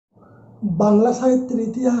বাংলা সাহিত্যের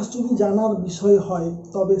ইতিহাস যদি জানার বিষয় হয়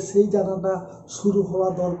তবে সেই জানাটা শুরু হওয়া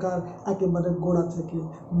দরকার একেবারে গোড়া থেকে,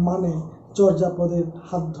 মানে চর্যাপদের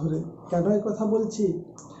হাত ধরে। কেন এই কথা বলছি?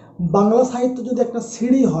 বাংলা সাহিত্য যদি একটা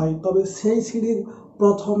সিঁড়ি হয় তবে সেই সিঁড়ির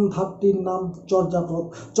প্রথম ধাপটির নাম চর্যাপদ।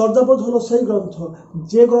 চর্যাপদ হলো সেই গ্রন্থ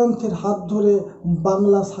যে গ্রন্থের হাত ধরে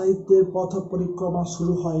বাংলা সাহিত্যের পথ পরিক্রমা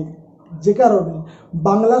শুরু হয়। যে কারণে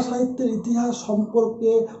বাংলা সাহিত্যের ইতিহাস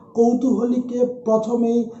সম্পর্কে কৌতূহলীকে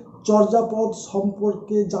প্রথমেই চর্যাপদ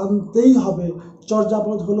সম্পর্কে জানতেই হবে।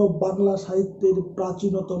 চর্যাপদ হলো বাংলা সাহিত্যের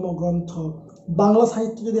প্রাচীনতম গ্রন্থ। বাংলা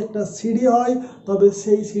সাহিত্য যদি একটা সিঁড়ি হয় তবে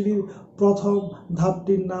সেই সিঁড়ির প্রথম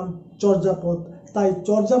ধাপটির নাম চর্যাপদ। তাই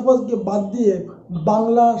চর্যাপদকে বাদ দিয়ে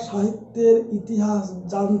বাংলা সাহিত্যের ইতিহাস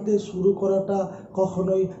জানতে শুরু করাটা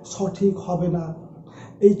কখনোই সঠিক হবে না।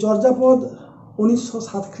 এই চর্যাপদ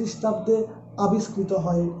 1907 খ্রিস্টাব্দে আবিষ্কৃত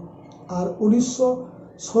হয়, আর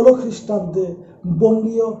 1916 খ্রিস্টাব্দে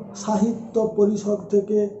বঙ্গীয় সাহিত্য পরিষদ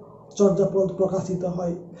থেকে চর্যাপদ প্রকাশিত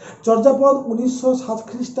হয়। চর্যাপদ 1907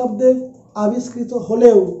 খ্রিস্টাব্দে আবিষ্কৃত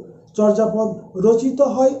হলেও চর্যাপদ রচিত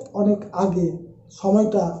হয় অনেক আগে।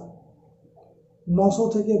 সময়টা 900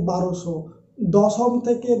 থেকে 1200, দশম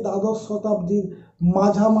থেকে দ্বাদশ শতাব্দীর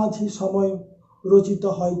মাঝামাঝি সময় রচিত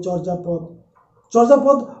হয় চর্যাপদ।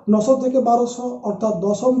 চর্যাপদ 900 থেকে 1200 অর্থাৎ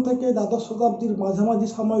দশম থেকে দ্বাদশ শতাব্দীর মাঝামাঝি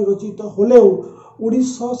সময় রচিত হলেও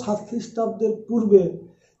 1907 খ্রিস্টাব্দের পূর্বে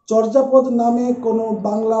চর্যাপদ নামে কোনো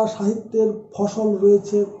বাংলা সাহিত্যের ফসল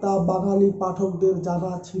রয়েছে তা বাঙালি পাঠকদের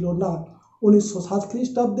জানা ছিল না। 1907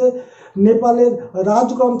 খ্রিস্টাব্দে নেপালের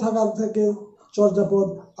রাজগ্রন্থাগার থেকে চর্যাপদ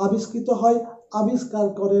আবিষ্কৃত হয়। আবিষ্কার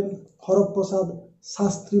করেন হরপ্রসাদ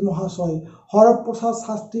শাস্ত্রী মহাশয়। হরপ্রসাদ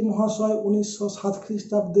শাস্ত্রী মহাশয় 1907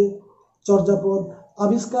 খ্রিস্টাব্দে চর্যাপদ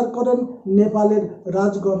আবিষ্কার করেন নেপালের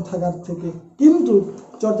রাজগ্রন্থাগার থেকে, কিন্তু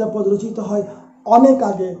চর্যাপদ রচিত হয় অনেক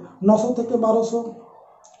আগে, 900 থেকে 1200,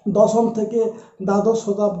 দশম থেকে দ্বাদশ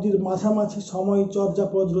শতাব্দীর মাঝামাঝি সময়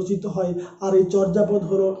চর্যাপদ রচিত হয়। আর এই চর্যাপদ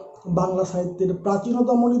হলো বাংলা সাহিত্যের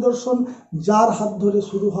প্রাচীনতম নিদর্শন, যার হাত ধরে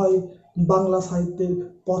শুরু হয় বাংলা সাহিত্যের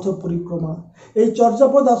পথ পরিক্রমা। এই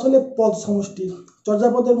চর্যাপদ আসলে পদ সমষ্টি।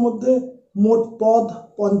 চর্যাপদের মধ্যে মোট পদ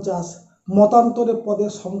 50, মতান্তরে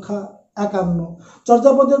পদের সংখ্যা 51।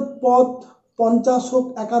 চর্যাপদের পদ 50 হোক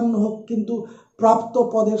 51 হোক, কিন্তু প্রাপ্ত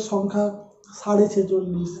পদের সংখ্যা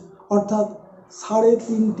 46.5, অর্থাৎ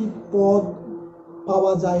 3.5টি পদ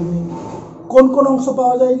পাওয়া যায়নি। কোন কোন অংশ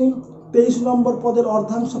পাওয়া যায়নি? 23 নম্বর পদের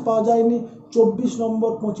অর্ধাংশ পাওয়া যায়নি, 24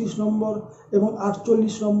 নম্বর, 25 নম্বর এবং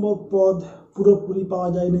 48 নম্বর পদ পুরোপুরি পাওয়া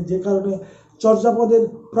যায়নি। যে কারণে চর্যাপদের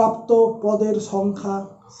প্রাপ্ত পদের সংখ্যা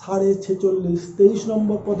 46.5। 23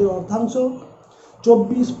 নম্বর পদের অর্ধাংশ,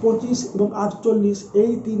 24, 25 এবং 48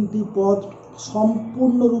 এই 3টি পদ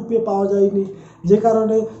সম্পূর্ণরূপে পাওয়া যায়নি। যে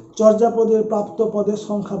কারণে চর্যাপদের প্রাপ্ত পদের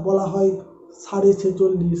সংখ্যা বলা হয়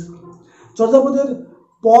 46.5। চর্যাপদের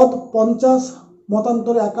পদ 50,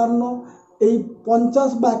 মতান্তরে 51। এই 50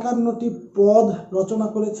 বা 51টি পদ রচনা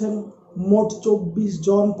করেছেন মোট 24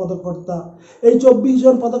 জন পদকর্তা। এই 24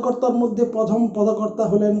 জন পদকর্তার মধ্যে প্রথম পদকর্তা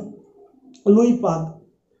হলেন লুইপাদ।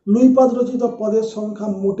 লুইপাদ রচিত পদের সংখ্যা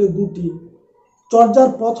মোটে 2টি। চর্যার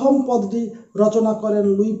প্রথম পদটি রচনা করেন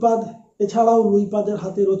লুইপাদ। এছাড়াও লুইপাদের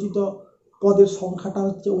হাতে রচিত পদের সংখ্যাটা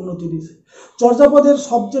হচ্ছে 29। চর্যাপদের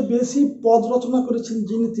সবচেয়ে বেশি পদ রচনা করেছেন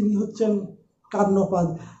তিনি হচ্ছেন কান্নপাদ।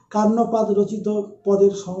 কান্নপাদ রচিত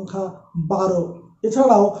পদের সংখ্যা 12।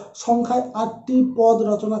 এছাড়াও সংখ্যায় 8টি পদ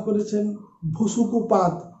রচনা করেছেন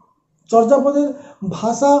ভুসুকুপাদ। চর্যাপদের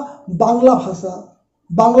ভাষা বাংলা ভাষা।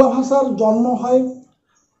 বাংলা ভাষার জন্ম হয়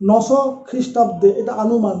 900 খ্রিস্টাব্দে, এটা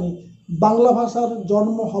আনুমানিক। বাংলা ভাষার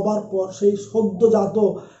জন্ম হবার পর সেই সদ্যজাত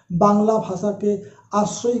বাংলা ভাষাকে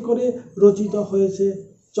আশ্রয় করে রচিত হয়েছে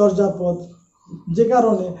চর্যাপদ। যে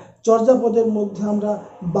কারণে চর্যাপদের মধ্যে আমরা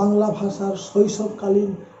বাংলা ভাষার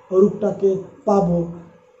শৈশবকালীন রূপটাকে পাব।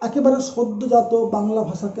 একেবারে সদ্যজাত বাংলা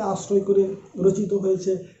ভাষাকে আশ্রয় করে রচিত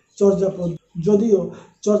হয়েছে চর্যাপদ। যদিও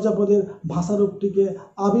চর্যাপদের ভাষারূপটিকে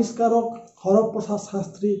আবিষ্কারক হরপ্রসাদ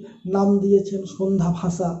শাস্ত্রী নাম দিয়েছেন সন্ধ্যা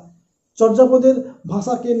ভাষা। চর্যাপদের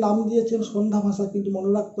ভাষাকে নাম দিয়েছেন সন্ধ্যা ভাষা, কিন্তু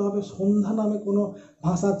মনে রাখতে হবে সন্ধ্যা নামে কোনো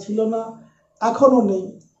ভাষা ছিল না, এখনও নেই।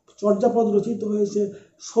 চর্যাপদ রচিত হয়েছে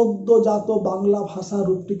সদ্যজাত বাংলা ভাষা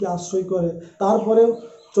রূপটিকে আশ্রয় করে। তারপরেও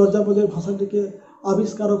চর্যাপদের ভাষাটিকে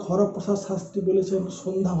আবিষ্কারক হরপ্রসাদ শাস্ত্রী বলেছেন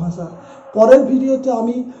সন্ধ্যা ভাষা। পরের ভিডিওতে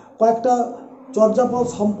আমি কয়েকটা চর্যাপদ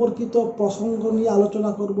সম্পর্কিত প্রসঙ্গ নিয়ে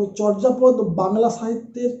আলোচনা করব। চর্যাপদ বাংলা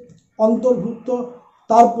সাহিত্যের অন্তর্ভুক্ত,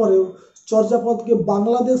 তারপরেও চর্যাপদকে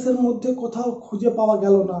বাংলাদেশের মধ্যে কোথাও খুঁজে পাওয়া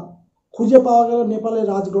গেল না, খুঁজে পাওয়া গেল নেপালের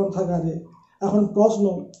রাজগ্রন্থাগারে। এখন প্রশ্ন,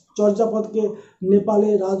 চর্যাপদকে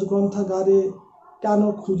নেপালের রাজগ্রন্থাগারে কেন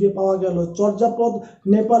খুঁজে পাওয়া গেল? চর্যাপদ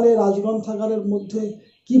নেপালের রাজগ্রন্থাগারের মধ্যে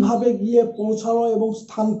কিভাবে গিয়ে পৌঁছালো এবং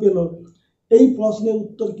স্থান পেল, এই প্রশ্নের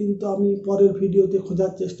উত্তর কিন্তু আমি পরের ভিডিওতে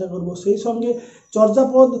খোঁজার চেষ্টা করব। সেই সঙ্গে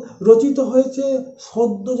চর্যাপদ রচিত হয়েছে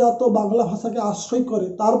সদ্যজাত বাংলা ভাষাকে আশ্রয় করে,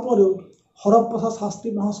 তারপরেও হরপ্রসাদ শাস্ত্রী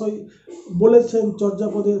মহাশয় বলেছেন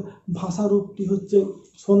চর্যাপদের ভাষারূপটি হচ্ছে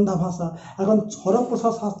সন্ধ্যা ভাষা। এখন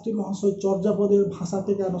হরপ্রসাদ শাস্ত্রী মহাশয় চর্যাপদের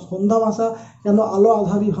ভাষাকে কেন সন্ধ্যা ভাষা, কেন আলো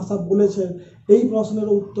আধারী ভাষা বলেছেন, এই প্রশ্নের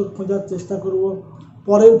উত্তর খোঁজার চেষ্টা করব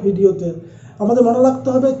পরের ভিডিওতে। আমাদের মনে রাখতে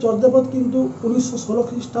হবে চর্যাপদ কিন্তু 1916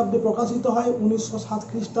 খ্রিস্টাব্দে প্রকাশিত হয়, 1907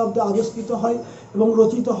 খ্রিস্টাব্দে আবিষ্কৃত হয় এবং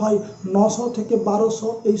রচিত হয় 900 থেকে 1200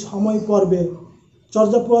 এই সময় পর্বে।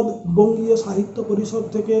 চর্যাপদ বঙ্গীয় সাহিত্য পরিষদ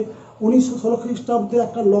থেকে 1916 খ্রিস্টাব্দে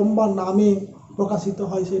একটা লম্বা নামে প্রকাশিত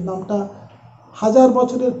হয়। সেই নামটা 1000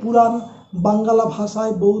 বছরের পুরাণ বাঙ্গালা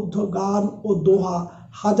ভাষায় বৌদ্ধ গান ও দোহা,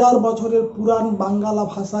 1000 বছরের পুরাণ বাঙ্গালা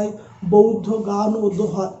ভাষায় বৌদ্ধ গান ও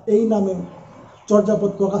দোহা, এই নামে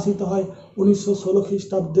চর্যাপদ প্রকাশিত হয় 1916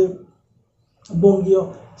 খ্রিস্টাব্দে বঙ্গীয়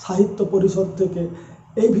সাহিত্য পরিষদ থেকে।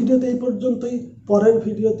 এই ভিডিওতে এই পর্যন্তই। পরের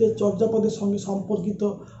ভিডিওতে চর্যাপদের সঙ্গে সম্পর্কিত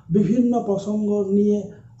বিভিন্ন প্রসঙ্গ নিয়ে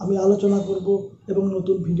আমি আলোচনা করব এবং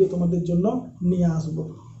নতুন ভিডিও তোমাদের জন্য নিয়ে আসব।